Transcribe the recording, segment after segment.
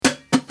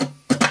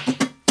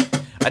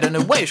don't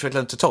know where she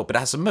learned to talk, but it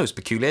has the most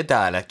peculiar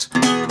dialect.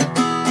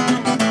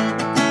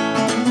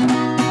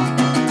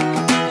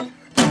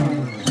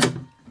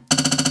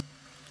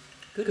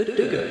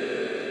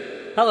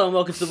 Hello and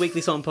welcome to the Weekly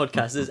Song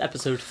Podcast. This is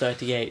episode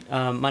 38.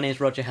 My name is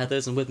Roger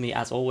Heathers, and with me,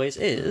 as always,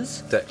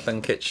 is...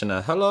 Declan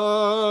Kitchener.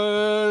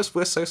 Hello!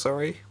 We're so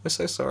sorry.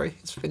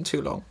 It's been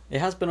too long.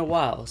 It has been a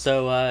while,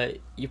 so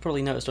you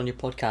probably noticed on your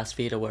podcast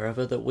feed or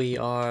wherever that we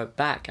are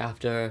back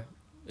after...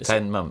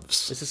 10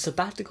 months. Is a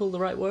sabbatical the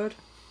right word?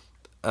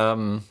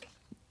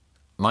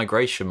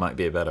 Migration might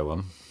be a better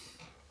one.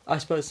 I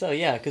suppose so,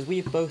 yeah, because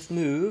we've both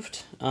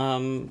moved.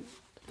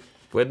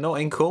 We're not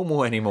in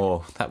Cornwall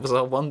anymore. That was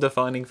our one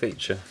defining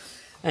feature.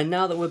 And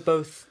now that we're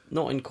both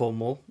not in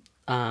Cornwall,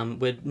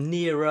 we're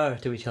nearer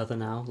to each other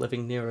now,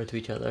 living nearer to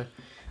each other.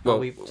 Well,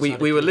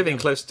 we were living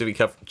closer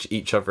to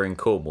each other in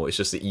Cornwall. It's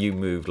just that you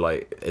moved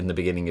in the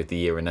beginning of the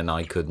year, and then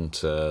I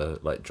couldn't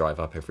drive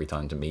up every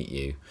time to meet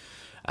you,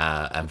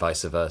 and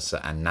vice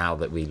versa. And now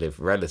that we live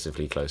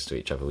relatively close to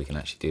each other, we can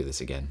actually do this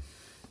again.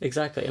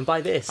 Exactly, and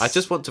by this... I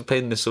just want to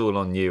pin this all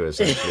on you,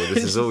 essentially.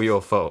 This is all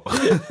your fault.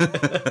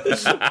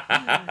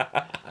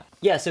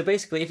 Yeah, so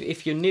basically,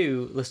 if you're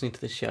new listening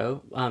to this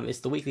show,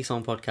 it's the Weekly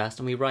Song Podcast,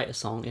 and we write a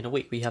song in a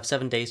week. We have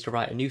 7 days to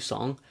write a new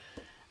song,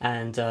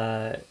 and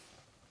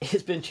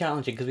it's been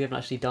challenging because we haven't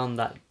actually done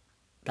that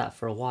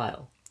for a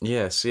while.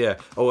 Yes, yeah.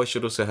 Oh, I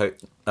should also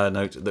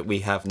note that we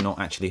have not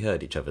actually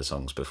heard each other's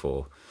songs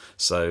before.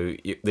 So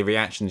the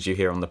reactions you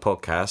hear on the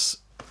podcast...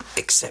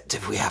 except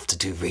if we have to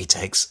do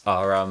retakes,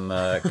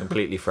 are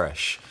completely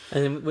fresh.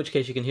 And in which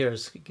case you can hear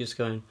us just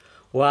going,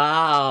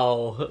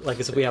 wow, like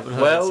as if we haven't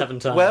heard it 7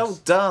 times. Well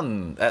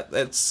done.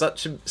 It's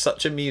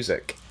such a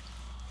music.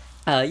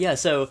 Yeah,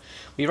 so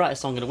we write a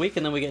song in a week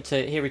and then we get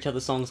to hear each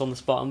other's songs on the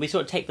spot and we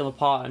sort of take them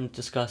apart and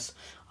discuss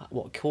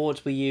what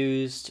chords we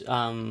used.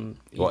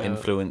 What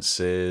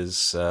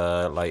influences,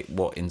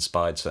 what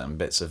inspired certain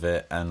bits of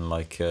it, and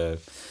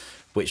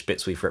which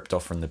bits we've ripped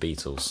off from the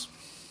Beatles.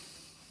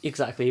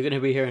 Exactly, you're going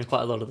to be hearing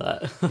quite a lot of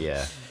that.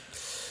 Yeah.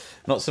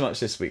 Not so much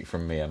this week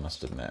from me, I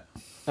must admit.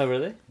 Oh,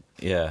 really?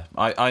 Yeah.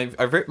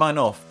 I've ripped mine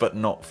off, but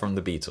not from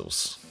the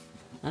Beatles.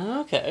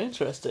 Oh, okay,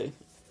 interesting.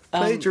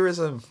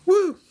 Plagiarism.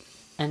 Woo!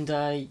 And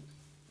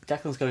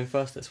Declan's going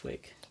first this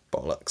week.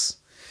 Bollocks.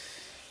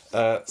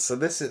 So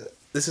this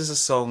is a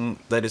song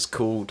that is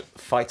called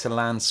Fight a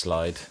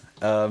Landslide.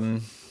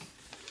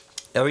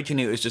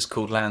 Originally it was just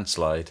called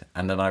Landslide,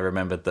 and then I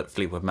remembered that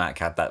Fleetwood Mac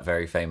had that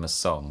very famous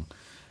song,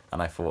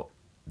 and I thought,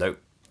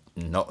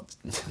 nope,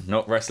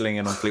 not wrestling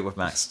in on Fleetwood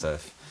Mac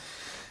stuff.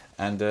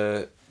 And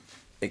it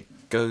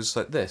goes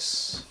like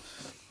this.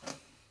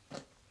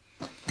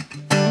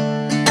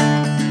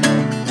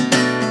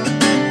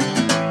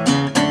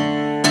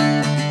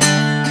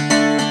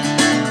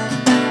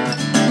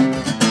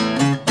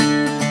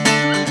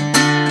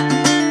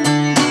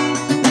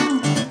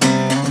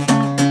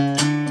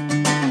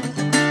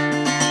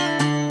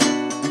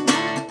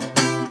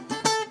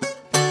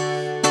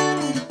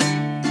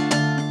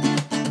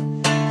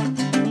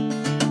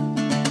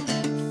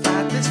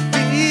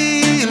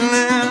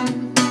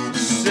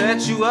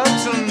 You up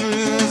to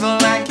lose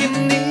like you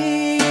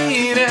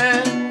need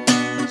it,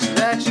 so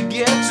that you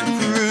get to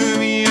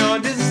prove your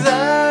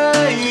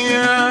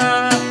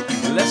desire.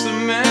 Lesser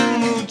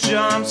men will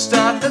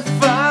jumpstart the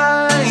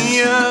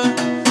fire.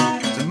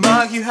 The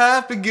mark you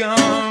have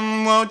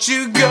begun, won't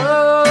you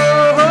go?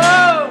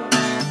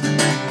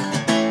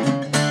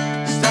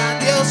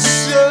 Start your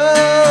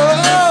show.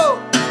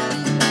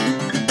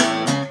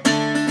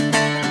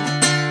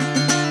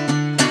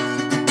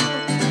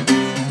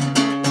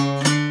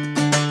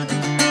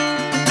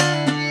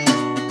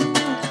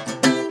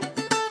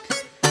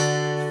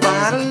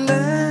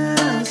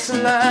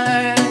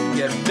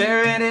 Get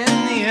buried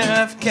in the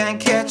earth, can't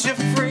catch a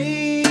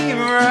free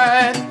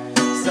ride.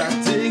 Start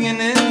digging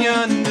in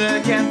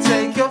yonder, can't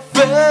take your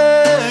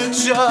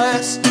first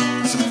choice.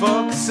 So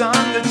focus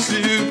on the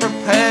two,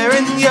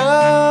 preparing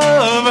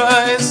your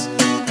voice.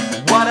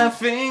 What a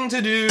thing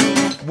to do,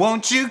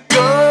 won't you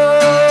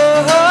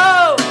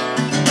go?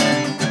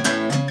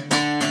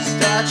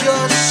 Start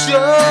your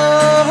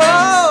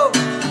show.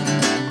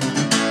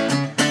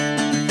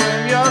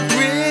 Frame your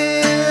grill.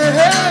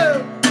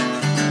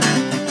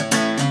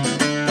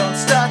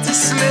 Start to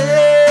slip,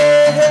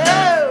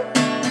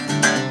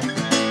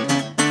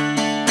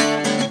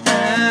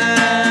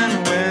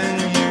 and when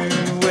you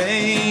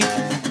wake,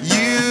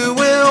 you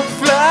will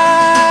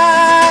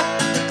fly.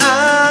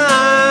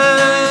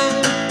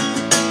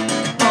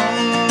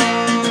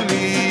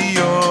 Only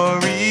your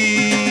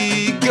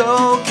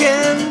ego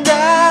can die.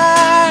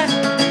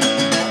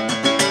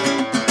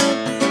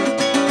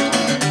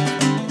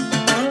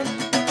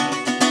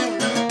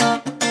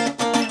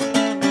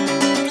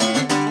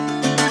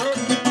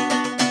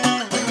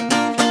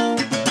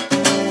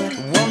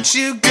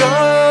 You go,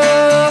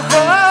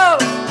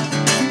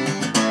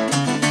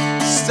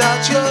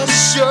 start your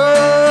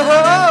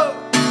show,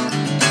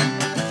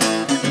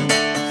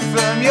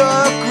 firm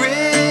your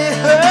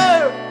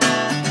grip,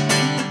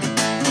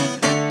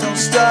 don't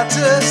start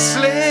to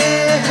slip,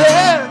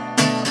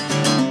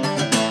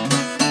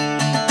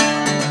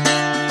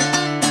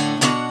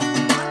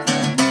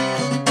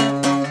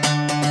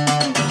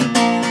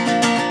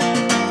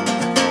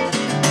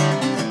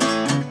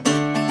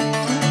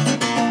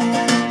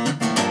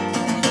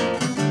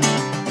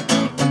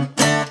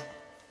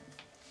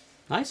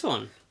 Nice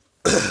one.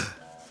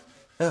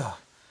 Oh,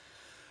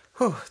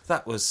 whew,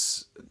 that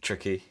was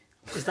tricky.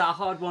 Is that a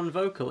hard one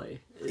vocally?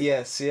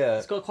 Yes, yeah.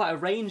 It's got quite a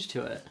range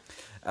to it.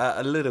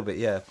 A little bit,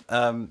 yeah.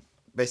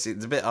 Basically,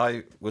 the bit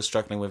I was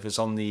struggling with is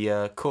on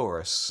the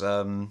chorus,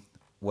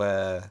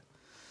 where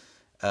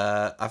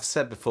I've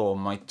said before,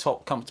 my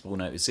top comfortable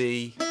note is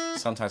E.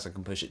 Sometimes I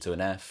can push it to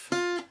an F.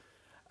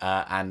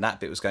 And that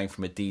bit was going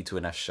from a D to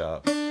an F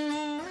sharp.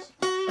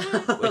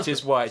 Which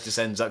is why it just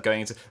ends up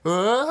going into...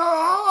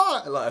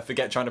 Like I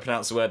forget trying to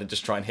pronounce the word and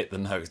just try and hit the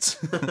note.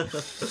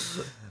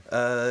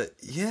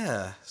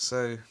 Yeah,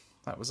 so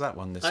that was that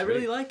one this week. I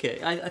really like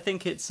it. I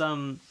think it's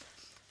kind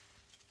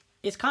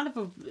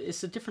of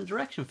it's a different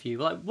direction for you.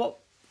 Like what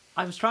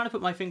I was trying to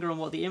put my finger on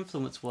what the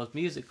influence was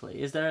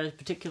musically. Is there a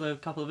particular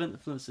couple of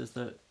influences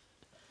that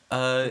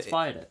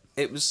inspired it?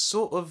 It was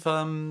sort of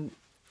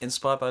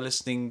inspired by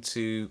listening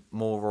to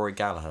more Rory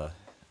Gallagher.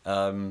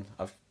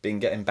 I've been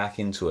getting back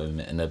into him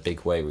in a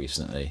big way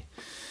recently.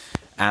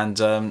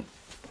 And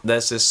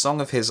there's this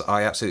song of his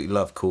I absolutely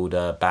love called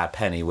Bad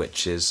Penny,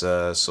 which is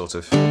sort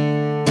of...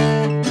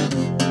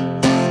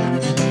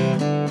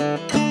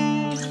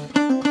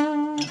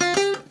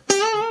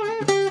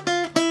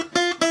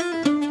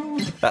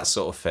 that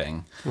sort of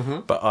thing.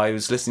 Mm-hmm. But I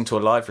was listening to a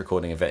live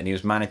recording of it and he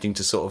was managing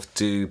to sort of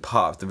do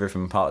part of the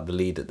rhythm and part of the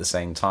lead at the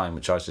same time,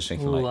 which I was just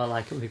thinking, I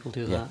like it when people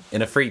do that.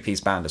 In a three-piece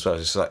band as well.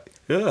 It's just like,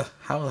 ugh,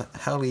 how the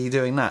hell are you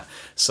doing that?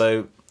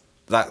 So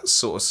that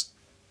sort of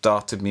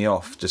started me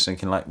off just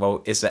thinking like,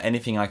 well, is there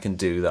anything I can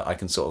do that I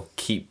can sort of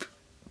keep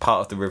part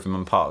of the rhythm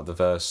and part of the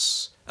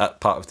verse,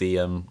 part of the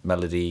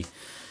melody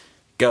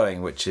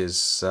going, which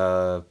is...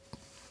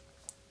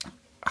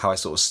 how I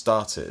sort of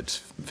started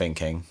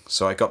thinking.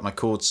 So I got my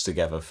chords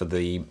together for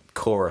the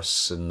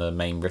chorus and the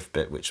main riff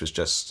bit, which was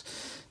just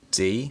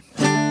D,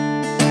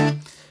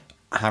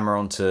 hammer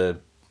onto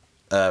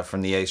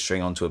from the A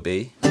string onto a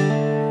B,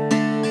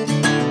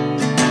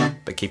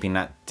 but keeping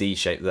that D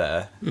shape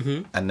there.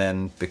 Mm-hmm. And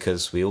then,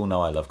 because we all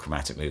know I love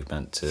chromatic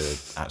movement to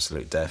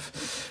absolute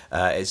death,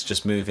 it's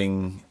just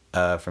moving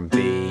from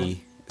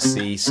B,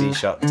 C, C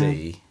sharp,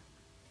 D.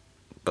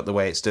 But the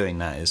way it's doing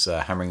that is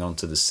hammering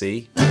onto the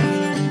C.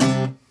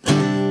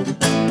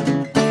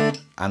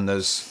 And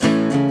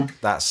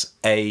that's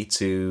A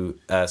to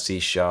C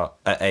sharp,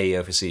 A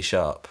over C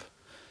sharp,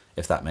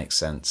 if that makes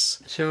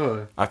sense.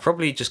 Sure. I've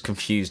probably just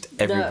confused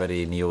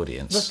everybody in the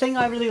audience. The thing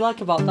I really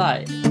like about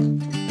that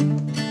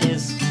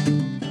is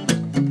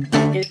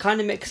it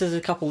kind of mixes a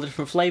couple of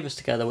different flavours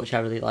together, which I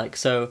really like.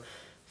 So,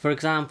 for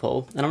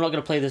example, and I'm not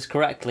going to play this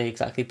correctly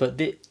exactly, but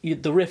the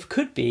riff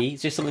could be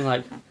just something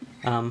like...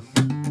 and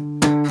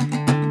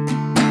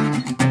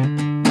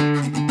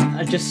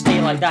just stay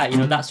like that,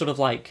 that sort of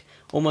like...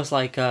 almost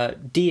like a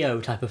Dio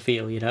type of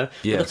feel, Yes,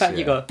 but the fact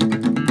you go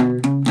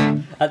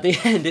at the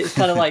end, it's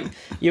kind of like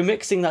you're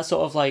mixing that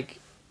sort of like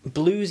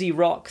bluesy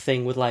rock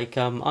thing with like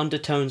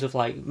undertones of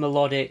like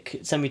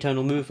melodic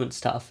semitonal movement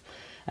stuff,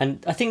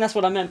 and I think that's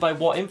what I meant by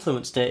what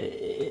influenced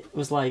it. It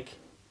was like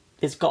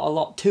it's got a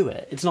lot to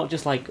it. It's not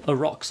just like a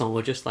rock song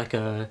or just like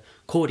a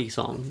chordy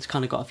song. It's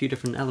kind of got a few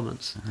different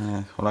elements.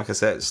 Well, like I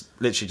said, it's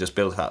literally just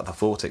built out of the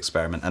thought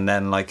experiment, and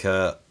then like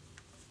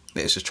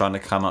it's just trying to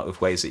come up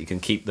with ways that you can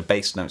keep the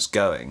bass notes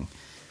going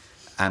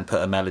and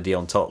put a melody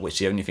on top, which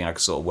the only thing I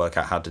could sort of work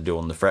out how to do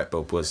on the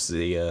fretboard was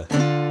the...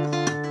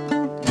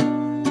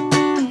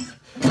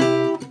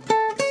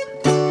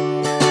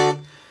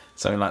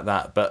 something like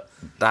that. But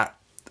that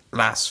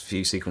last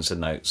few sequence of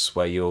notes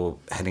where you're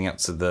heading up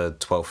to the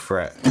 12th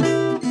fret,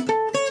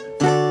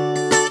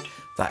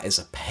 that is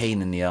a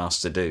pain in the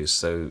arse to do.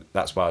 So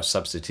that's why I was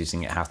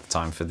substituting it half the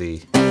time for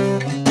the...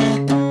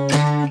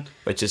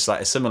 which is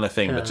like a similar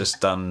thing, but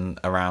just done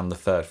around the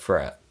 3rd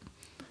fret,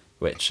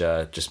 which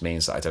just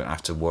means that I don't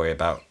have to worry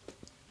about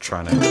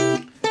trying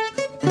to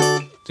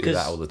do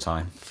that all the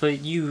time. For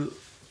you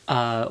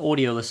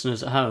audio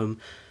listeners at home,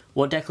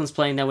 what Declan's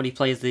playing there when he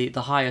plays the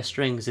higher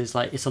strings is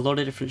like it's a lot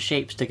of different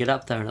shapes to get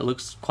up there, and it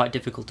looks quite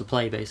difficult to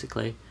play,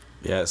 basically.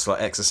 Yeah, it's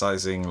like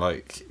exercising,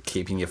 like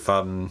keeping your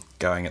thumb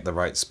going at the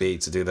right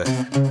speed to do the...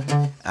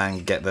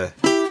 and get the...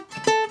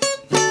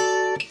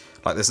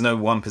 Like, there's no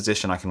one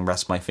position I can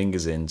rest my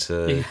fingers in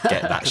to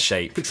get that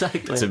shape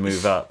exactly. to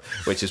move up,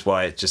 which is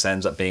why it just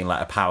ends up being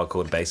like a power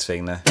chord bass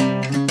thing there.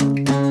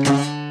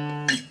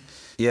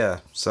 Yeah,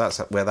 so that's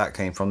where that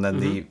came from. Then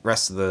the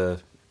rest of the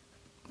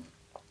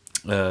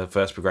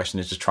verse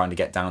progression is just trying to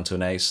get down to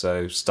an A,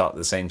 so start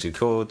the same 2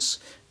 chords,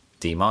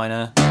 D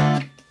minor,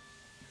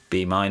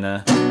 B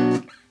minor,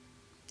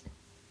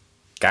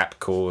 gap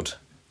chord,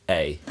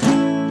 A.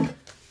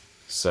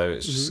 So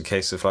it's just a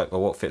case of like,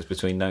 well, what fits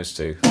between those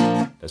two?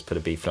 Let's put a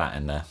B flat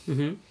in there,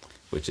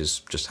 which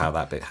is just how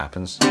that bit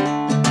happens.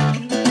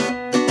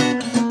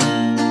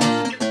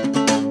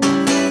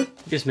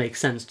 It just makes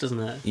sense,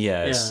 doesn't it?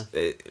 Yeah.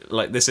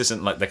 Like, this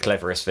isn't like the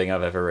cleverest thing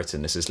I've ever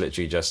written. This is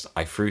literally just,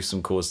 I threw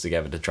some chords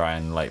together to try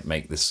and like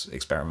make this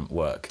experiment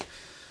work.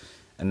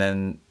 And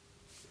then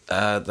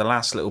the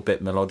last little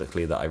bit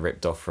melodically that I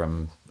ripped off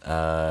from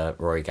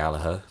Rory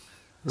Gallagher,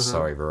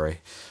 sorry Rory,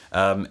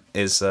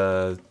 is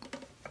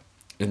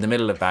in the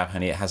middle of Bad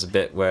Honey, it has a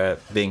bit where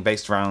being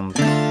based around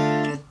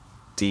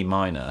D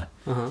minor,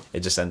 it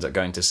just ends up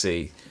going to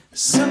C.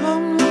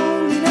 Some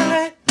lonely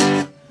night,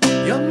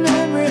 your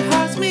memory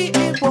haunts me,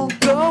 it won't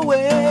go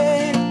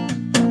away.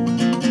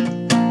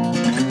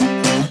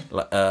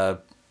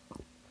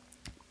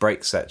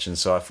 Break section,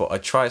 so I thought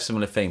I'd try a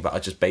similar thing, but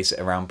I'd just base it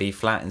around B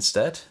flat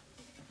instead.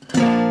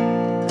 God,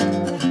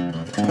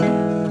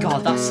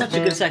 that's such a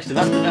good section.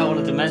 That's the note I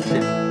wanted to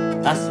mention.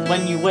 That's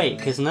When You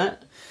Wake, isn't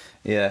it?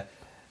 Yeah.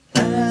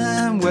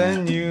 And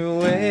when you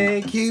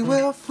wake, you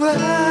will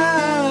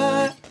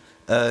fly.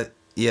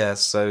 Yeah,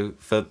 so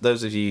for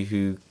those of you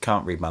who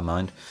can't read my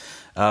mind,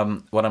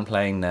 what I'm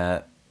playing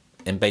there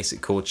in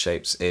basic chord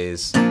shapes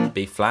is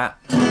B flat,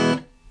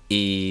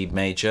 E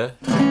major,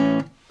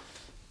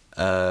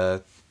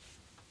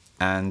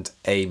 and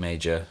A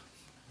major.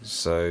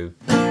 So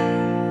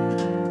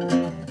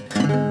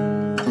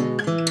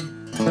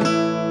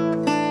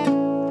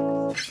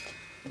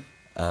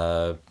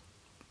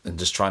and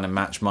just trying to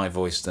match my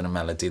voice to the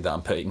melody that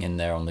I'm putting in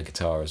there on the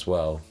guitar as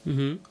well.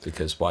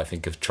 Because why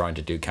think of trying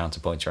to do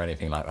counterpoints or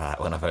anything like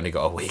that when I've only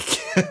got a week?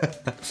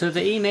 So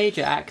the E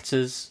major acts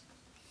as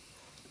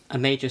a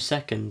major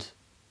second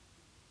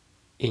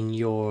in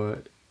your...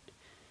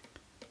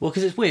 Well,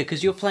 because it's weird,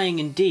 because you're playing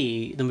in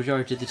D the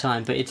majority of the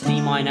time, but it's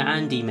D minor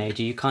and D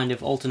major. You kind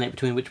of alternate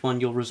between which one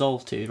you'll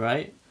resolve to,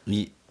 right?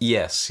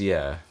 Yes,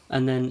 yeah.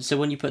 And then, so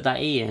when you put that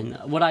E in,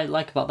 what I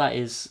like about that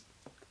is...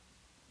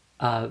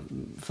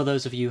 for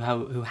those of you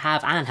who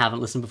have and haven't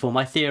listened before,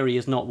 my theory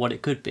is not what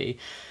it could be,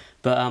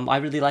 but I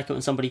really like it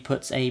when somebody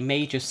puts a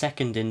major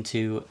second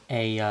into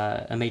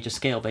a major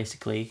scale,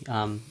 basically.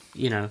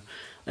 It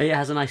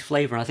has a nice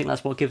flavour, and I think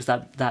that's what gives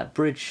that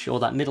bridge or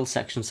that middle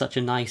section such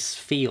a nice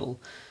feel.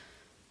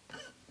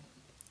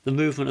 The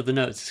movement of the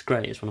notes is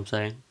great, is what I'm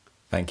saying.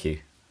 Thank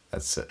you.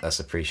 That's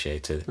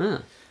appreciated.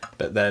 Ah.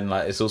 But then,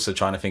 it's also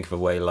trying to think of a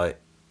way,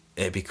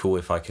 it'd be cool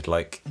if I could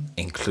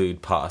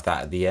include part of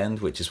that at the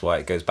end, which is why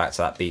it goes back to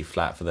that B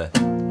flat for the...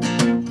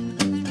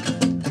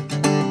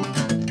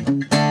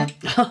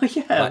 Oh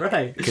yeah,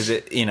 right. Because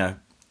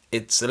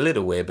it's a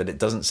little weird, but it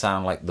doesn't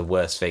sound like the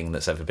worst thing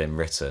that's ever been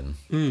written.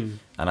 And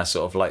I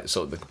sort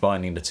of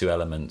combining the two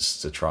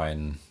elements to try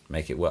and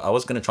make it work. I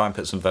was going to try and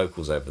put some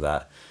vocals over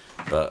that,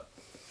 but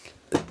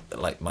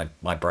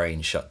my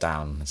brain shut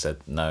down and said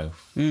no,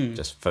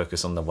 just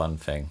focus on the one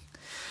thing.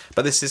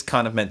 But this is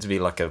kind of meant to be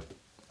like a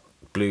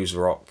blues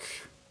rock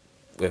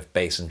with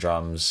bass and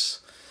drums,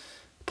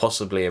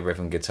 possibly a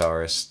rhythm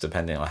guitarist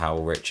depending on how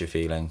rich you're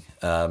feeling,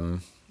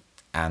 and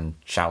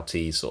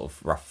shouty sort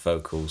of rough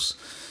vocals.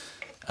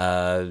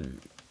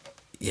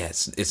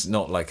 It's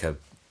not like a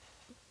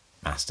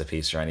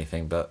masterpiece or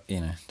anything, but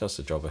does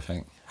the job, I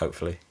think,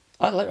 hopefully.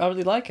 I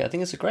really like it. I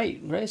think it's a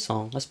great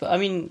song. I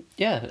really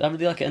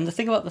like it. And the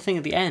thing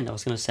at the end, I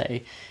was going to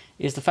say,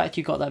 is the fact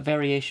you got that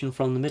variation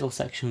from the middle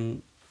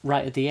section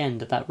right at the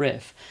end of that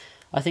riff.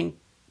 I think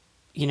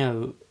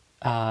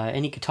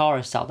any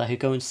guitarists out there who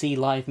go and see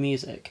live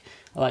music,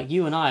 like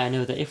you and I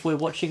know that if we're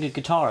watching a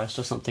guitarist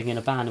or something in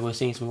a band and we're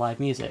seeing some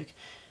live music,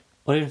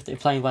 or even if they're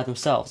playing by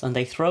themselves, and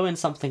they throw in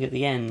something at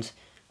the end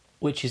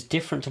which is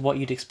different to what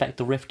you'd expect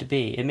the riff to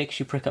be, it makes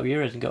you prick up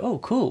your ears and go, oh,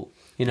 cool,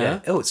 Yeah.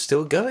 Oh, it's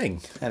still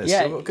going, and it's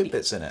still got good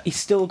bits in it. He's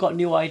still got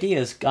new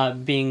ideas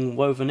being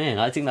woven in.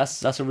 I think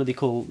that's a really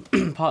cool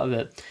part of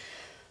it.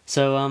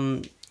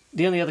 So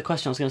the only other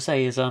question I was going to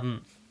say is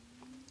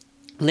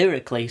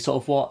lyrically,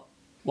 sort of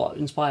what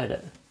inspired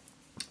it?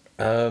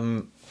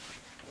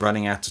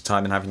 Running out of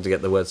time and having to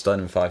get the words done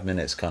in 5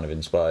 minutes kind of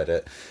inspired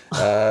it.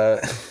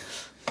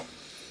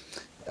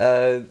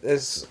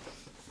 It's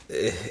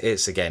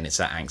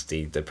that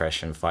angsty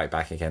depression, fight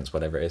back against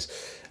whatever it is.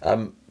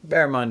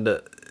 Bear in mind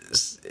that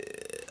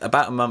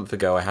about a month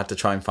ago I had to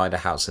try and find a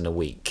house in a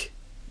week,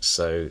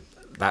 so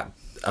that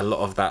a lot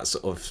of that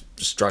sort of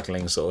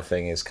struggling sort of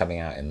thing is coming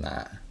out in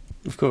that.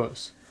 Of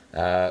course.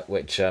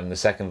 Which the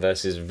second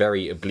verse is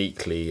very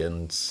obliquely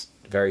and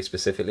very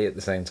specifically at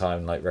the same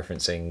time,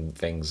 referencing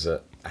things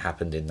that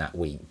happened in that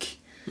week,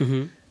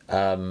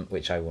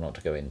 which I will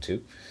not go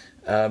into.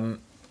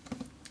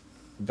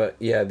 But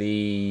yeah,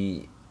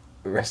 the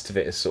rest of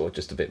it is sort of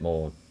just a bit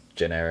more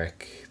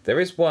generic. There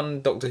is one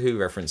Doctor Who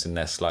reference in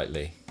there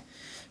slightly,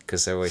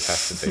 because there always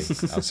has to be.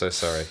 I'm so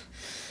sorry.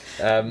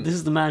 This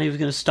is the man who was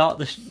going to start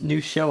the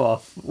new show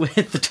off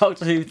with the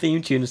Doctor Who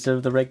theme tune instead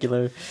of the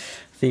regular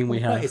theme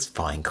we have. It's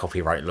fine.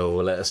 Copyright law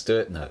will let us do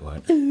it. No, it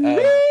won't.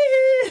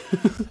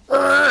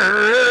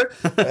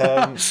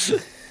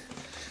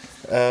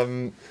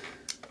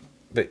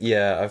 But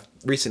yeah, I've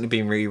recently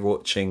been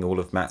re-watching all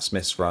of Matt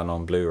Smith's run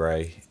on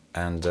Blu-ray,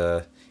 and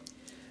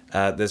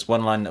there's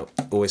one line that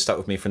always stuck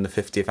with me from the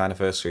 50th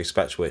anniversary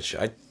special, which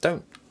I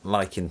don't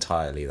like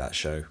entirely, that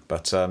show,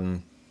 but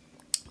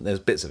there's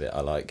bits of it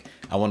I like.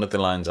 And one of the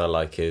lines I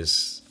like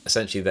is,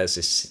 essentially there's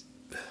this,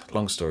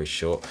 long story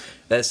short,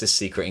 there's this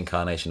secret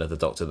incarnation of the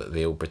Doctor that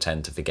they all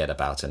pretend to forget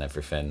about and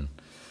everything.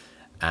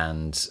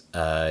 And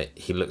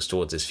he looks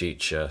towards his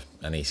future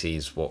and he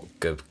sees what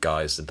good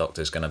guys the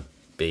Doctor's going to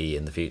be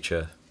in the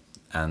future.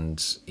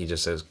 and he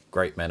just says,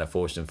 "Great men are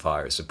forged in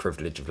fire. It's the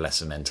privilege of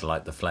lesser men to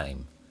light the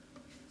flame."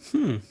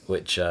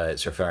 Which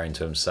it's referring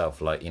to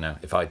himself, like,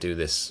 if I do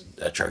this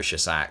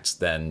atrocious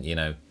act, then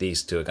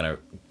these two are going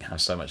to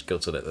have so much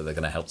guilt on it that they're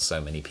going to help so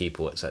many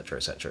people, etc.,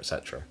 etc.,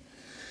 etc.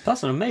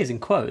 That's an amazing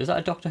quote. Is that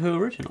a Doctor Who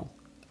original?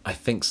 I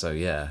think so,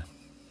 yeah.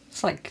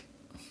 It's like,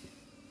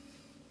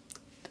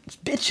 it's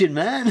bitching,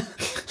 man.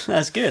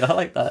 That's good. I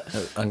like that.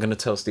 I'm going to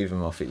tell Stephen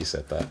Moffat you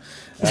said that,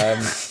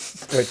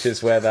 which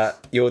is where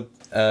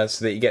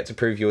so that you get to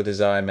prove your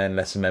desire, men,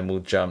 lesser men will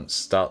jump,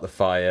 start the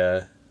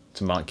fire,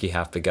 to mark you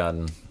have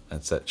begun,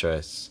 etc.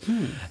 It's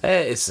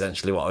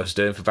essentially what I was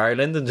doing for Barry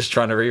Lyndon, just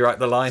trying to rewrite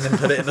the line and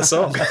put it in the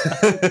song.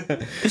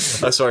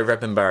 Sorry,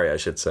 Redmond Barry, I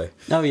should say.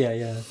 Oh,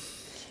 yeah.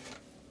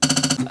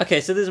 Okay,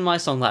 so this is my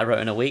song that I wrote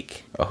in a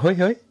week. Ahoy,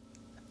 hoy.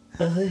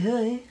 Ahoy,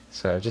 hoy.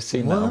 So I've just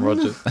seen that on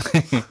Roger's.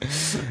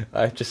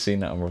 I've just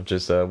seen that on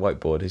Roger's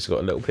whiteboard. He's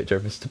got a little picture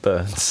of Mr.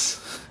 Burns.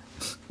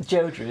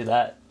 Joe drew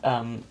that,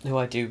 who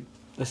I do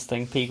this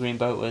thing, Pea Green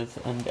Boat, with,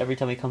 and every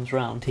time he comes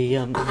round, he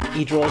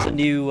draws a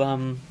new,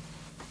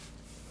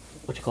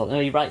 what do you call it? No,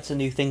 he writes a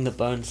new thing that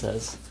Burns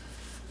says.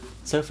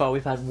 So far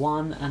we've had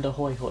 1 and a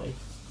hoy hoy.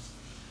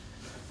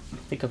 I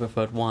think I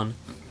preferred 1.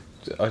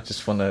 I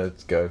just want to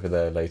go over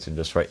there later and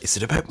just write, "Is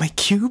it about my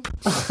cube?"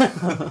 Is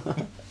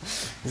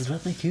it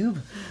about my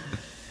cube?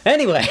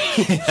 Anyway.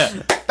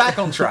 Back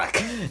on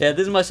track. Yeah,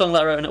 this is my song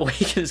that I wrote in a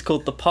week, and it's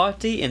called The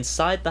Party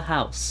Inside the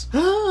House.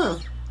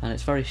 And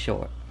it's very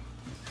short.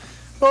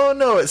 Oh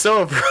no, it's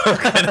all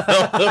broken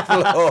on the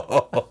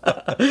floor.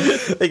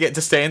 They get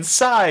to stay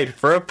inside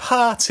for a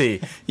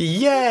party.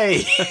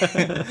 Yay!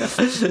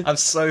 I'm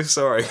so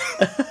sorry.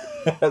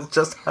 I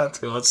just had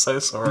to. I'm so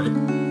sorry.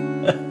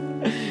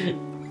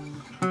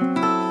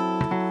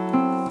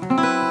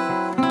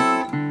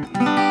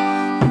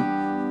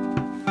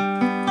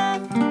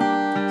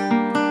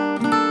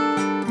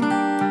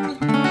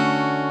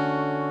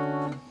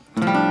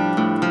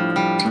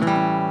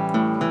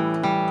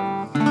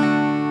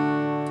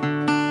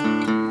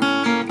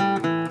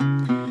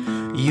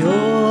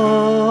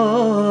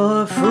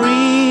 You're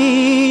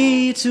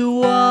free to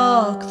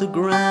walk the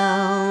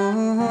grounds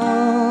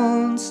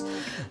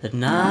at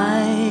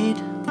night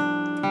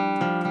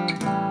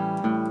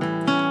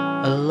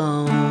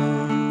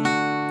alone.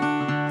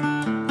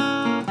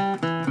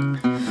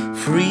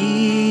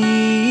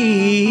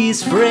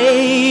 Freeze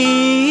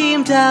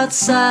framed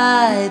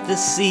outside the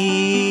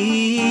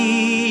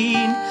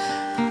scene,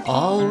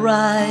 all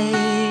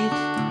right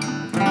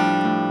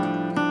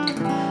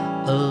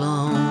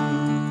alone.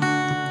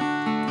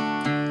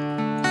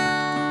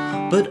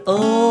 But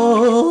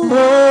oh,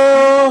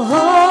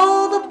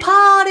 the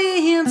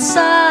party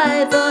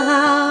inside the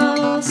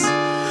house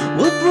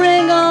will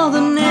bring all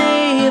the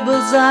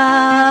neighbors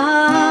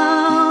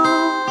out,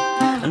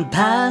 and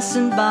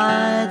passing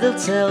by they'll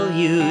tell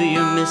you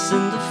you're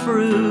missing the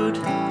fruit.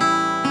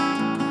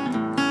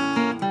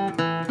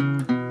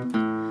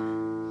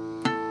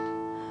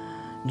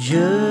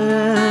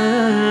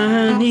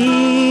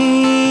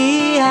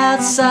 Journey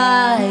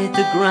outside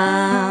the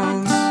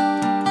grounds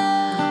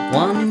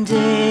one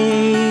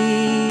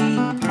day,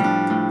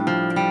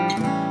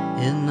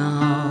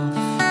 enough.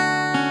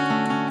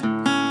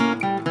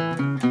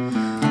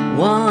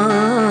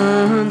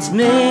 Once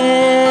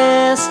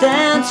missed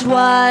and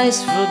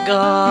twice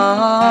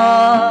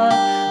forgot,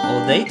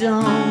 or they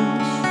don't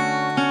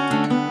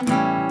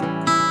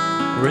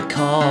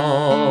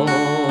recall.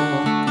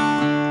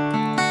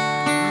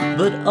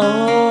 But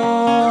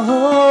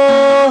oh,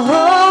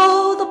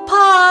 the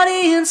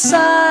party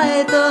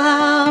inside the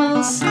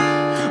house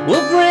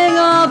will bring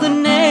all the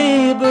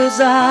neighbors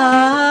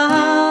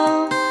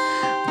out,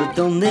 but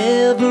they'll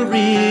never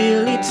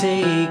really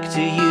take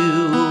to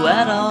you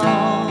at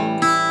all.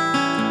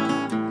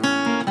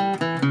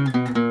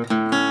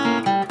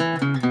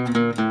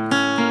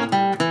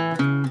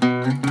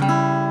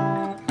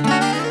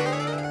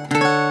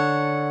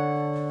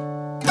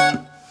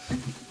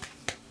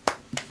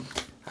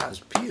 That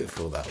was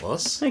beautiful, that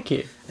was. Thank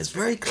you. It's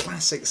very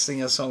classic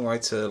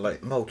singer-songwriter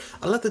like mold.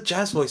 I love the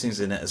jazz voicings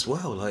in it as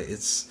well. Like,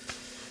 it's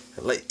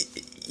like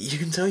you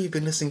can tell you've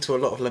been listening to a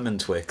lot of Lemon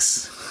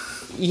Twigs.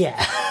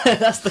 Yeah,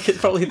 that's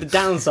probably the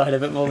downside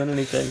of it more than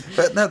anything.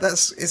 But no,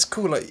 it's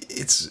cool. Like,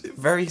 it's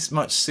very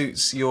much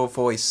suits your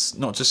voice,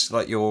 not just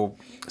like your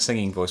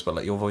singing voice, but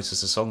like your voice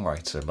as a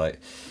songwriter. Like,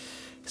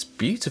 it's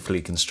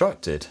beautifully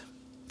constructed.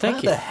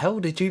 Thank you. How the hell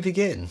did you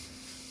begin?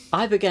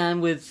 I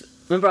began with...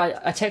 Remember,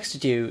 I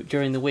texted you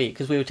during the week,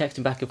 because we were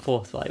texting back and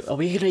forth, like, are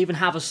we going to even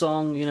have a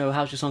song? You know,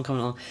 how's your song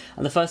coming along?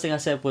 And the first thing I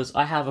said was,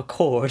 I have a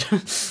chord.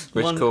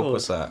 Which chord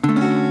was that?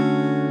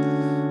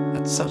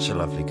 That's such a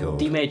lovely chord.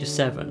 D major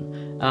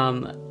 7.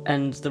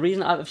 And the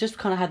reason I've just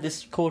kind of had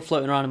this chord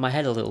floating around in my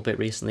head a little bit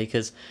recently,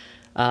 because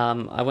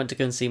I went to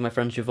go and see my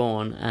friend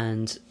Siobhan,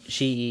 and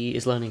she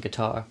is learning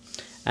guitar.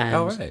 And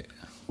oh, right.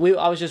 We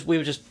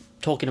were just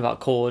talking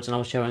about chords, and I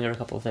was showing her a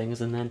couple of things,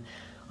 and then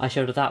I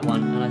showed her that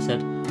one, and I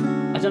said,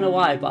 I don't know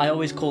why, but I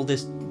always call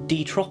this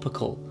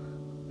D-tropical.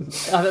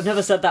 I've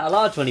never said that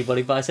aloud to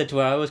anybody, but I said to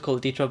her, I always call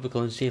it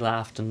D-tropical, and she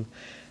laughed, and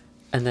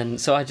And then,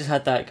 so I just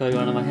had that going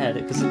on in my head,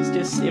 because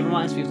it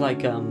reminds me of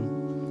like a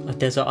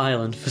desert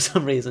island for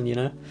some reason, you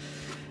know?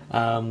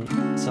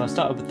 So I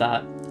started with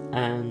that,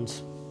 and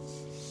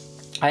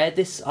I had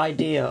this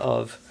idea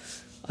of,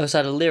 I also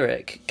had a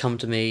lyric come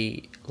to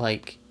me,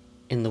 like,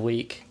 in the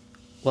week,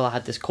 while I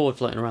had this chord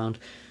floating around,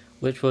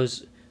 which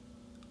was,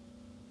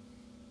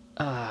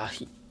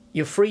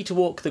 you're free to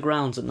walk the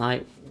grounds at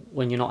night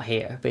when you're not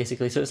here,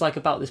 basically. So it's like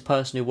about this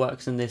person who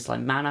works in this, like,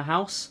 manor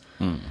house.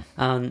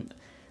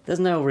 There's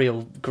no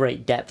real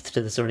great depth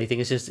to this or anything.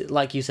 It's just,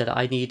 like you said,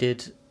 I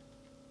needed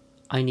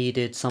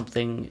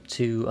something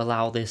to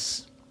allow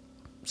this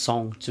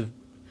song to...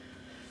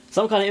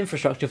 some kind of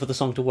infrastructure for the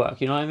song to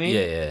work, you know what I mean?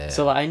 Yeah.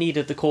 So like, I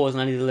needed the chords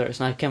and I needed the lyrics,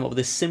 and I came up with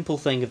this simple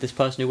thing of this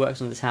person who works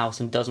in this house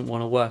and doesn't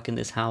want to work in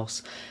this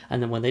house,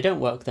 and then when they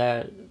don't work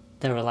there,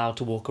 they're allowed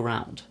to walk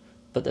around,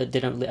 but they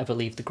don't ever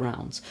leave the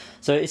grounds.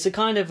 So it's a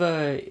kind of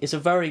it's a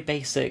very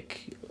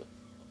basic...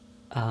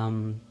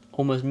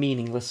 almost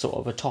meaningless sort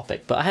of a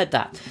topic, but I had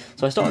that,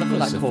 so I started off with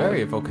that chord. It's a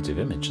very evocative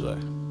image, though.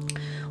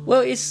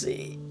 Well, it's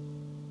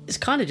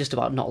kind of just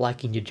about not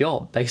liking your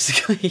job,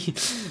 basically.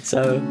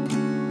 So,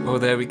 well,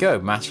 there we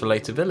go. Mass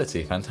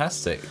relatability,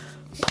 fantastic.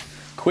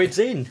 Quids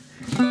in.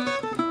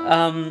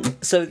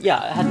 So yeah,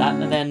 I had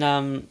that, and then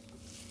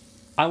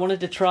I wanted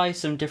to try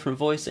some different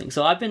voicing.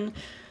 So I've been,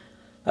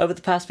 over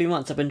the past few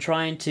months, I've been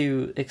trying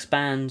to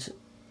expand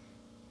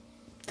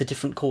the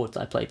different chords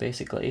I play,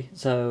 basically.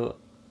 So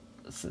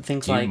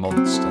things You like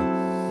monster.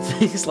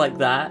 things like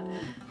that,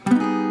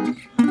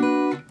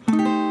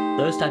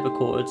 those type of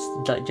chords,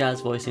 like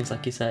jazz voicings,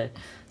 like you say.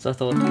 So I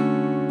thought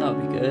that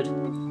would be good,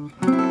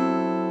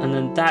 and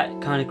then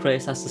that kind of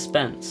creates that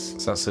suspense.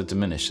 So that's a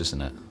diminished,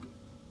 isn't it?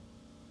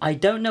 I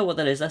don't know what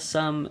that is. That's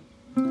an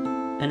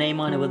A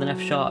minor with an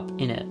F sharp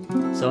in it.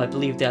 So I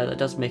believe that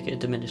does make it a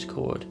diminished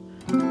chord.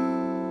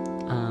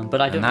 But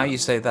I don't. And now you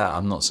say that,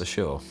 I'm not so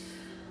sure.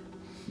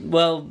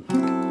 Well,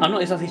 I'm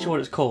not exactly sure what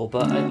it's called,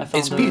 but I found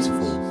It's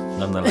beautiful,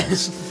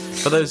 nonetheless.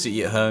 For those of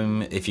you at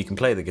home, if you can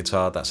play the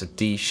guitar, that's a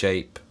D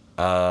shape,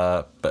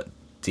 but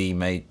D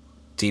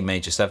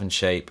major 7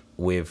 shape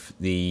with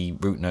the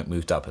root note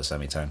moved up a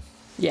semitone.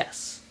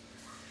 Yes.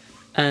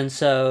 And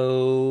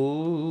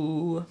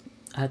so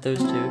I had those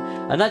two,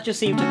 and that just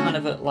seemed to kind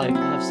of like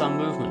have some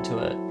movement to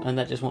it, and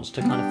that just wants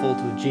to kind of fall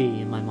to a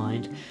G in my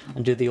mind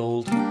and do the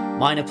old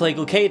minor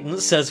plagal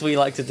cadence, as we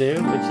like to do,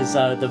 which is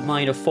the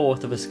minor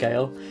fourth of a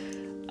scale.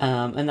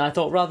 And I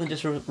thought, rather than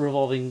just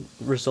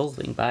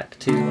resolving back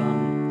to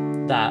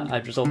that,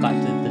 I'd resolve back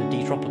to the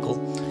D tropical.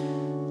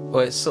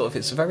 Well, it's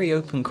a very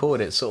open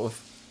chord. It's sort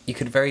of, you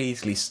could very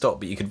easily stop,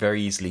 but you could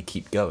very easily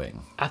keep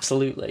going.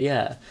 Absolutely,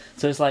 yeah.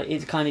 So it's like,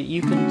 it's kind of,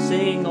 you can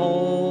sing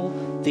all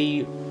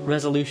the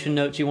resolution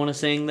notes you want to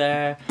sing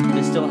there, and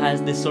it still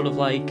has this sort of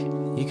like...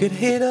 You could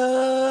hit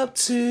up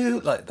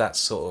to, like, that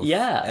sort of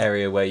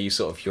area where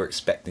you're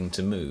expecting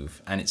to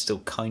move, and it still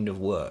kind of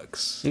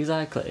works.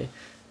 Exactly.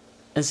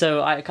 And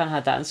so I kind of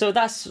had that. And so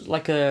that's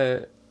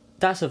a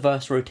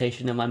verse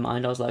rotation in my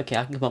mind. I was like, okay,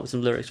 I can come up with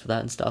some lyrics for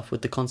that and stuff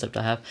with the concept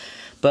I have.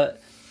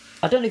 But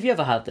I don't know if you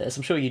ever had this.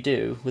 I'm sure you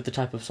do, with the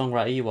type of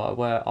songwriter you are,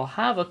 where I'll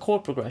have a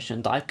chord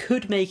progression that I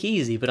could make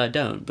easy, but I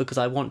don't, because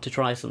I want to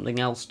try something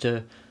else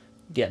to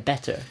get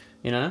better,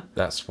 you know?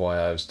 That's why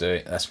I was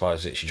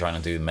literally trying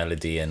to do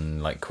melody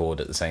and like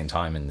chord at the same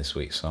time in this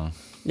week's song.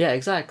 Yeah,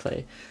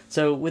 exactly.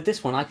 So with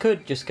this one, I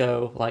could just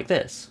go like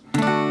this.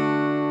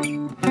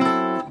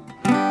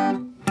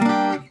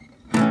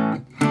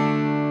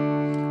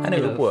 And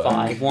it would work.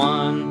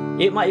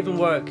 5-1. It might even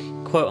work,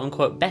 quote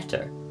unquote,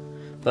 better.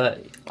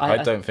 But I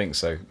don't think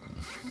so.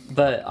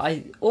 But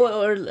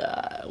well,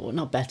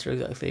 not better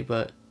exactly,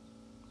 but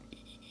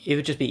it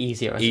would just be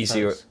easier. I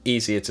suppose.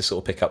 Easier to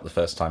sort of pick up the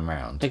first time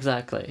round.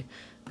 Exactly.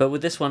 But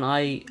with this one,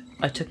 I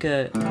took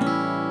an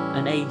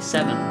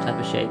A7 type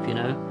of shape, you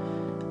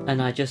know,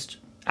 and I just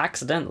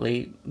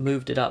accidentally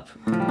moved it up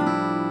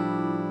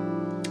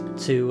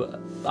to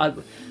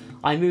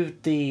I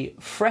moved the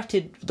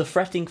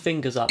fretting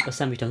fingers up a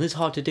semitone. This is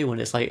hard to do when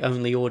it's like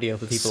only audio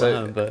for people at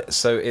home. But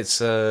so it's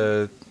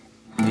the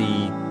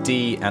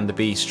D and the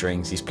B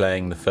strings. He's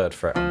playing the 3rd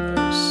fret on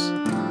those,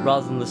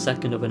 rather than the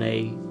 2nd of an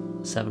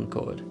A7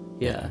 chord.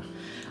 Yeah.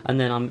 And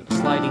then I'm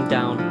sliding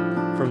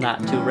down from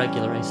that to a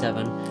regular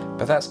A7.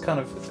 But that's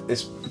kind of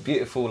this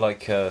beautiful,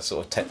 like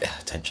sort of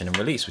tension and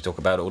release. We talk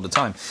about it all the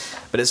time.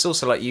 But it's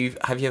also like,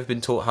 have you ever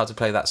been taught how to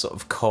play that sort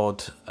of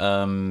chord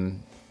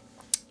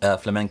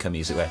flamenco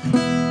music where?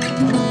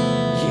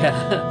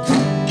 Yeah.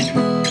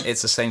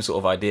 It's the same sort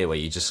of idea where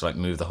you just like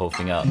move the whole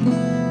thing up,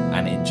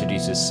 and it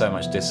introduces so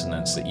much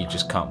dissonance that you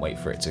just can't wait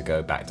for it to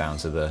go back down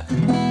to the...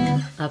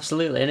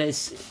 Absolutely. And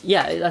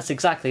that's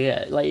exactly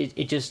it. Like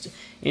it just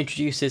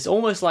introduces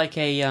almost like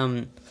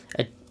an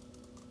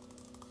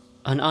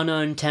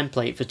unearned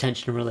template for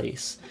tension and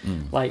release.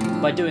 Like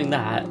by doing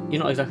that,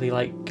 you're not exactly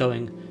like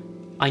going,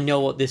 I know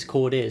what this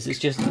chord is. It's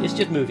just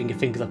moving your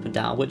fingers up and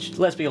down, which,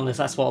 let's be honest,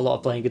 that's what a lot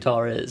of playing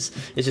guitar is.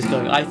 It's just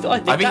going, I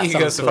think you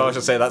can go so far as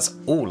to say that's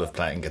all of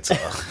playing guitar.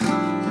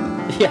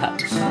 Yeah.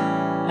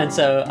 And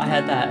so I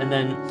had that, and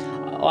then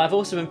I've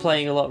also been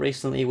playing a lot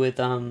recently with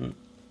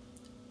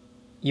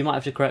you might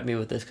have to correct me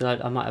with this because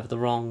I might have the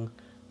wrong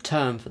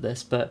term for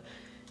this, but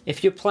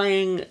if you're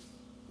playing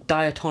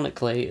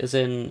diatonically, as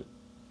in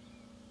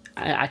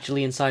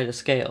actually inside a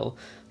scale,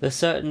 there's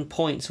certain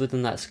points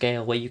within that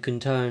scale where you can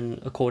turn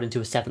a chord into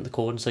a seventh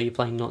chord, and so you're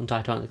playing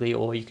non-diatonically,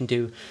 or you can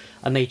do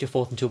a major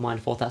fourth into a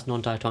minor fourth, that's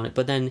non-diatonic.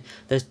 But then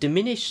there's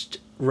diminished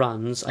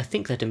runs, I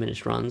think they're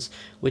diminished runs,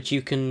 which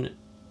you can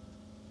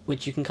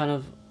kind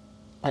of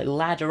like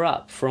ladder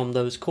up from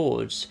those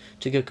chords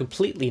to go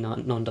completely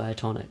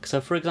non-diatonic.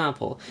 So for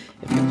example,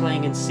 if you're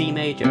playing in C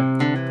major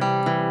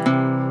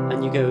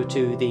and you go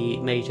to the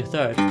major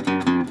third,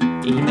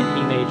 E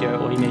major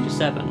or E major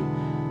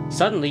 7,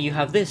 suddenly you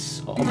have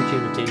this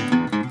opportunity.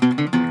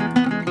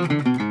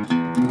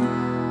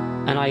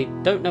 And I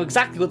don't know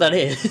exactly what that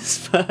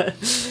is, but...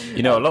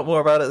 You know a lot more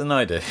about it than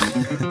I do.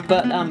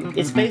 But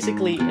it's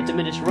basically a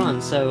diminished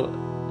run, so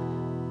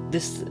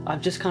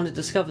I've just kind of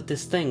discovered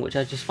this thing which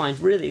I just find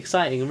really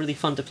exciting and really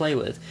fun to play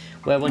with,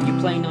 where when you're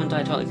playing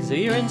non-diatonic, so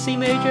you're in C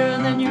major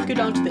and then you go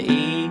down to the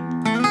E.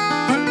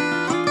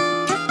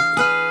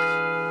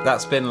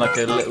 That's been like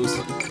a little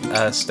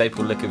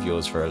staple lick of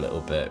yours for a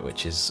little bit,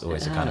 which is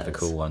always a kind of a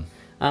cool one.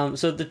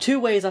 So the two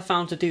ways I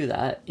found to do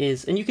that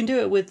is, and you can do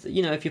it with,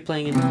 if you're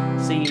playing in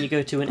C and you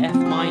go to an F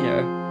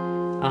minor,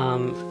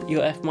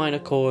 your F minor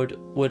chord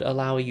would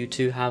allow you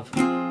to have,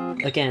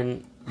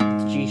 again,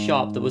 the G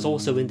sharp that was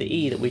also in the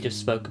E that we just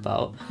spoke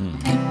about.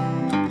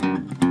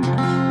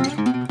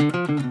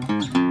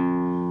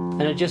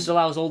 And it just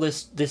allows all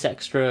this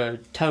extra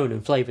tone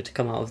and flavour to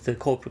come out of the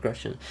chord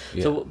progression.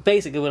 Yeah. So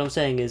basically what I'm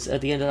saying is,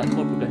 at the end of that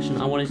chord progression,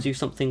 I wanted to do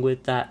something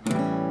with that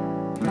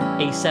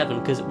A7,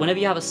 because whenever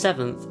you have a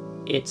seventh,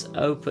 it's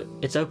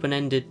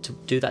open-ended to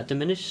do that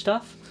diminished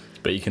stuff.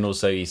 But you can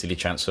also easily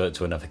transfer it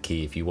to another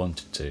key if you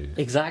wanted to.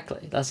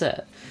 Exactly, that's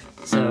it.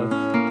 So,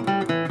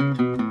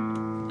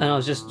 and I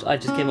just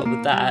came up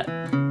with that.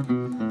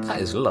 That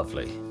is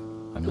lovely.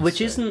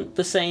 Which isn't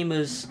the same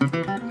as...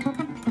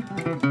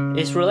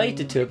 It's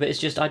related to it, but it's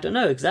just, I don't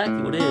know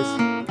exactly what it is.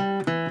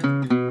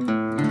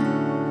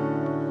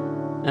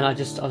 And I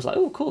was like,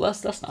 oh, cool,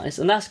 that's nice.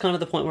 And that's kind of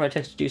the point where I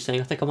texted you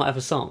saying, I think I might have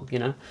a song,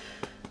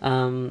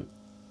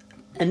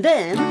 And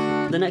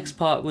then, the next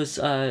part was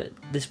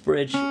this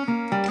bridge.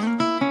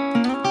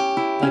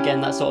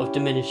 Again, that sort of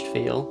diminished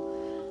feel.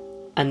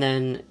 And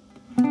then,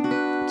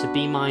 to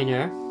B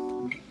minor,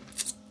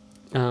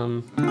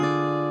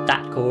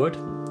 that chord.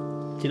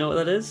 Do you know what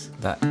that is?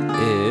 That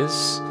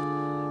is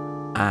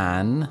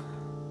an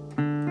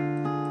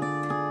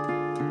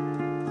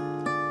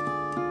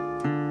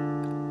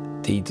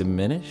D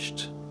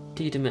diminished.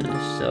 D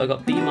diminished. So I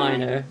got B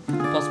minor,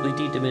 possibly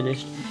D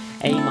diminished,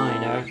 A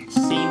minor,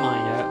 C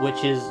minor,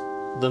 which is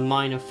the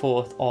minor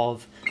fourth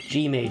of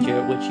G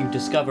major, which you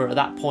discover at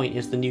that point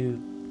is the new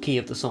key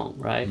of the song,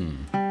 right?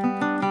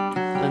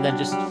 And then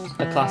just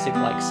a classic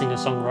like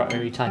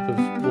singer-songwriter type of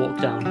walk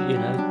down,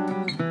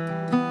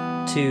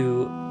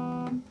 to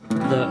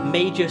the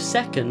major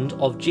second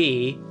of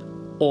G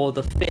or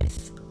the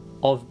fifth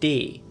of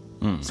D.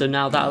 So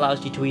now that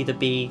allows you to either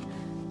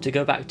to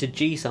go back to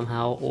G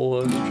somehow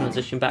or to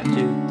transition back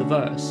to the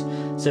verse.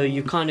 So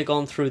you've kind of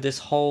gone through this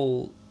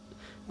whole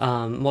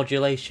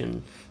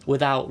modulation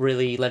without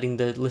really letting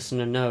the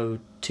listener know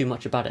too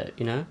much about it,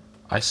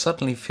 I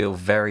suddenly feel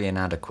very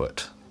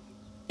inadequate.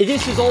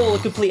 This is all a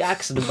complete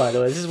accident, by the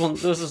way. This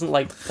isn't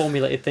like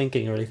formulated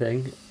thinking or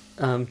anything,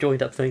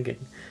 joined up thinking.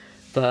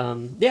 But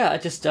I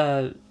just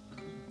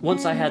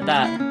once I had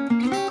that,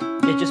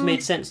 it just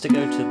made sense to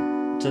go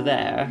to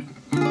there,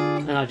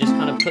 and I just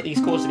kind of put these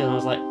chords together. And I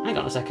was like, hang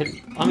on a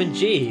second, I'm in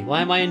G.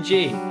 Why am I in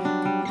G?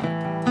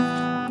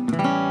 And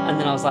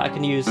then I was like, I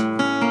can use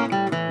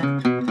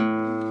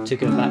to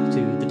go back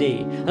to the D,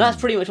 and that's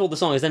pretty much all the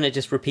song is. Then it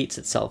just repeats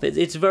itself.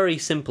 It's very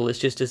simple. It's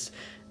just this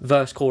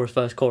verse chorus.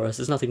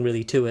 There's nothing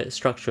really to it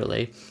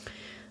structurally.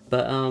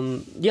 But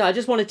I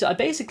just wanted to. I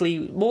basically,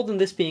 more than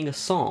this being a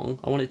song,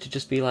 I wanted to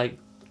just be like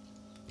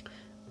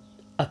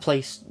a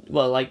place,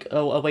 like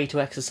a way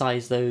to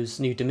exercise those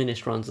new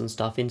diminished runs and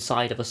stuff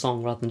inside of a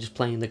song rather than just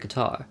playing the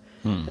guitar.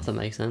 If that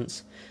makes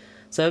sense.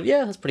 So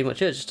that's pretty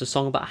much it. Just a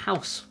song about a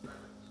house.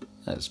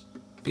 That's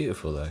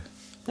beautiful though.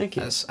 Thank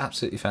you. That's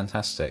absolutely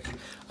fantastic.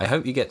 I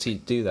hope you get to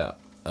do that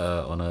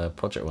on a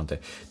project one day.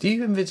 Do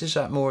you envisage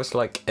that more as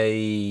like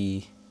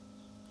a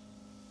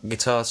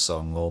guitar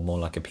song or more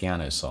like a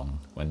piano song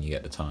when you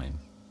get the time?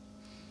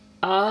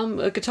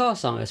 A guitar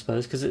song, I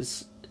suppose, because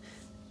it's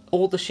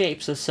all the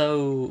shapes are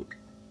so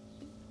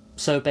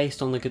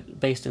based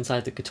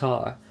inside the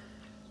guitar,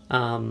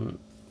 from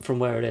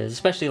where it is.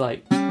 Especially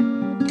like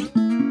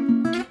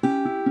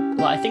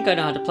I think I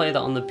know how to play that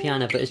on the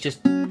piano, but it's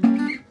just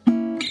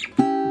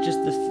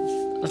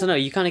I don't know,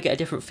 you kind of get a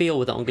different feel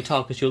with it on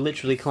guitar because you're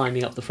literally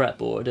climbing up the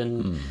fretboard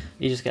and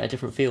you just get a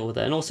different feel with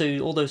it. And also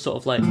all those sort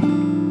of like,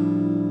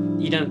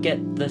 you don't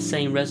get the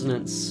same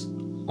resonance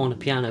on a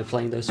piano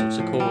playing those sorts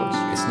of chords.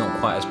 It's not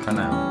quite as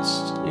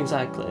pronounced.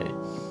 Exactly.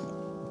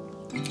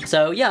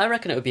 So I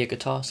reckon it would be a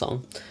guitar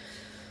song.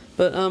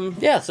 But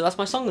so that's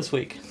my song this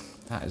week.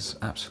 That is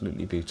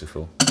absolutely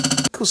beautiful.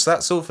 Cool, so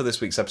that's all for this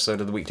week's episode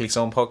of the Weekly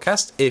Song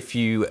Podcast. If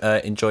you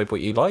enjoyed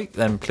what you like,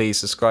 then please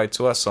subscribe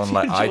to us on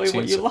iTunes.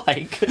 What you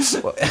like.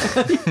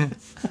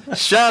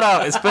 Shut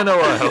up, it's been a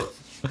while.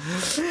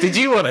 Did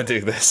you want to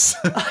do this?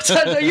 I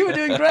don't know, you were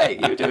doing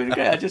great.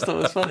 I just thought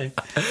it was funny.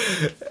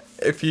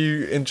 If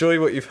you enjoy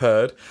what you've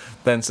heard,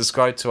 then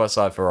subscribe to us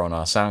either on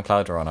our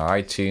SoundCloud or on our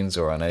iTunes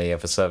or on any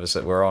other service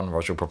that we're on.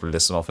 Roger will probably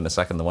list them off in a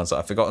second, the ones that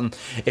I've forgotten.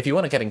 If you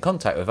want to get in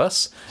contact with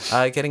us,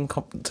 get in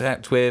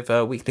contact with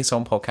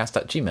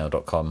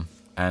weeklysongpodcast@gmail.com,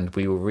 and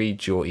we will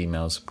read your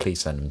emails.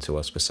 Please send them to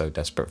us. We're so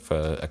desperate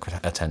for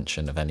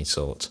attention of any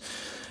sort.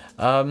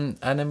 And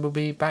then we'll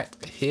be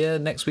back here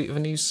next week with a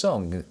new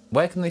song.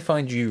 Where can they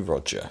find you,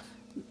 Roger?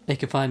 They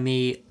can find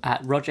me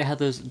at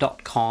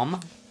rogerheathers.com,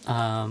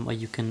 where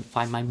you can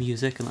find my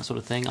music and that sort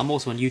of thing. I'm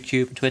also on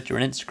YouTube, Twitter,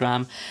 and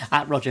Instagram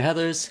at Roger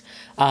Heathers.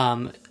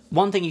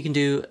 One thing you can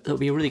do that would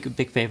be a really good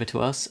big favour to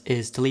us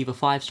is to leave a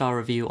 5-star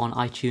review on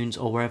iTunes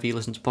or wherever you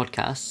listen to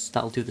podcasts.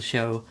 That'll do the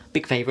show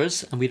big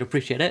favours, and we'd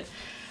appreciate it.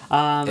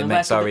 It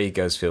makes our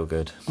egos feel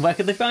good. Where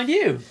can they find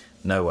you?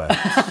 Nowhere.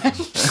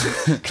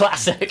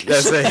 Classic.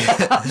 There's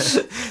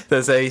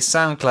a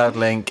SoundCloud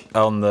link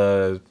on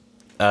the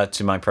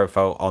to my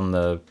profile on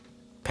the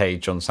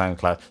page on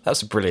SoundCloud.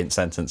 That's a brilliant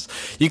sentence.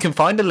 You can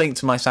find a link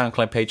to my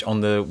SoundCloud page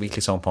on the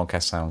Weekly Song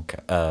Podcast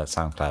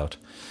SoundCloud,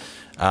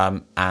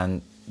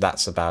 and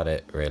that's about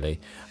it, really.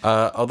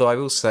 Although I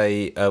will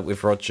say,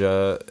 with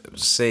Roger,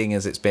 seeing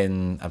as it's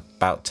been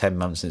about 10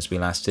 months since we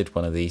last did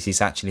one of these, he's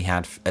actually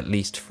had at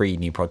least 3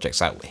 new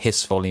projects out.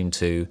 Hiss Volume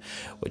 2,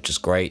 which is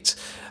great.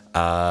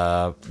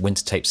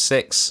 Winter Tape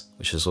 6,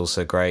 which is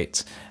also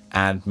great.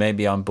 And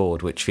Maybe I'm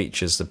Bored, which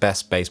features the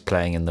best bass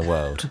playing in the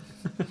world.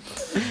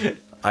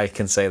 I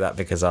can say that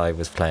because I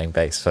was playing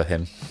bass for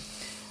him.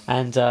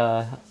 And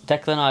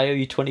Declan, I owe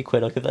you 20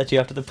 quid. I'll give that to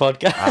you after the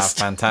podcast. Ah,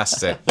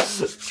 fantastic.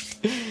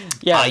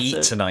 Yeah, I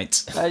eat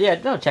tonight.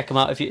 Check them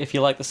out if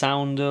you like the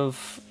sound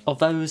of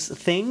those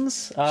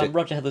things.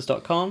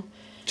 RogerHeathers.com.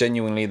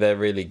 Genuinely, they're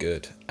really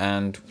good.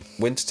 And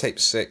Winter Tape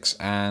 6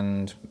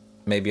 and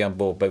Maybe I'm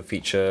Bored both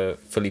feature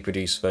fully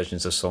produced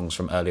versions of songs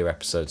from earlier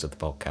episodes of the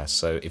podcast.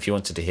 So if you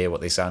wanted to hear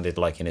what they sounded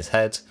like in his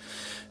head,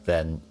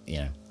 then,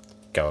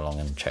 go along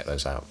and check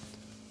those out.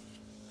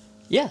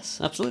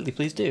 Yes, absolutely.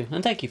 Please do.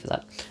 And thank you for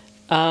that.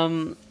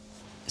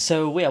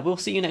 We'll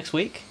see you next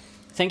week.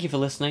 Thank you for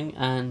listening,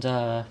 and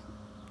have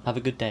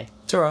a good day.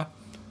 Ta-ra.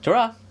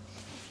 Ta-ra.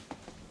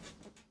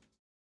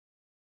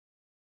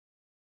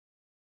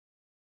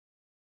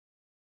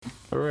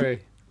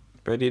 Hooray.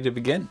 Ready to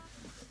begin?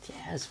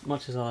 Yeah, as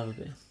much as I'll ever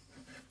be.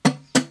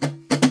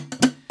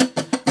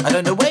 I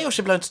don't know where you're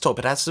blown to talk,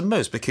 but it has the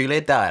most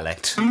peculiar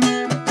dialect.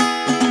 I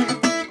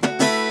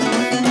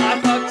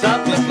fucked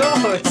up the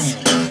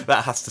chords.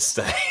 That has to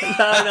stay.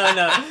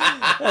 No.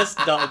 That's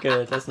not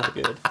good.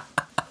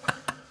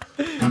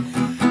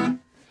 I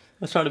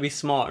was trying to be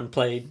smart and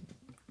play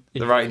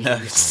The right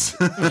notes.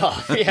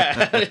 Oh,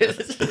 yeah. I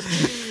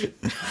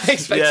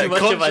expect too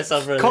much of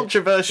myself, really.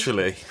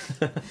 Controversially.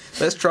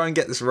 Let's try and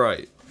get this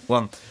right.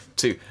 1,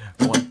 2,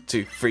 1,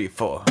 2, 3,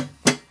 4.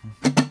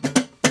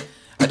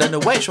 I don't know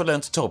where you'll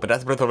learn to talk, but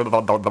that's... It's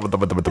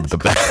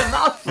a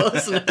mouthful,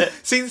 isn't it?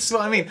 See, this is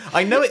what I mean.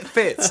 I know it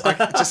fits. I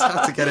just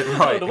have to get it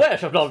right.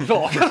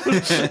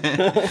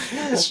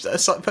 It's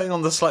It's like putting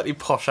on the slightly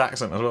posh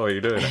accent as well.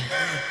 You're doing it.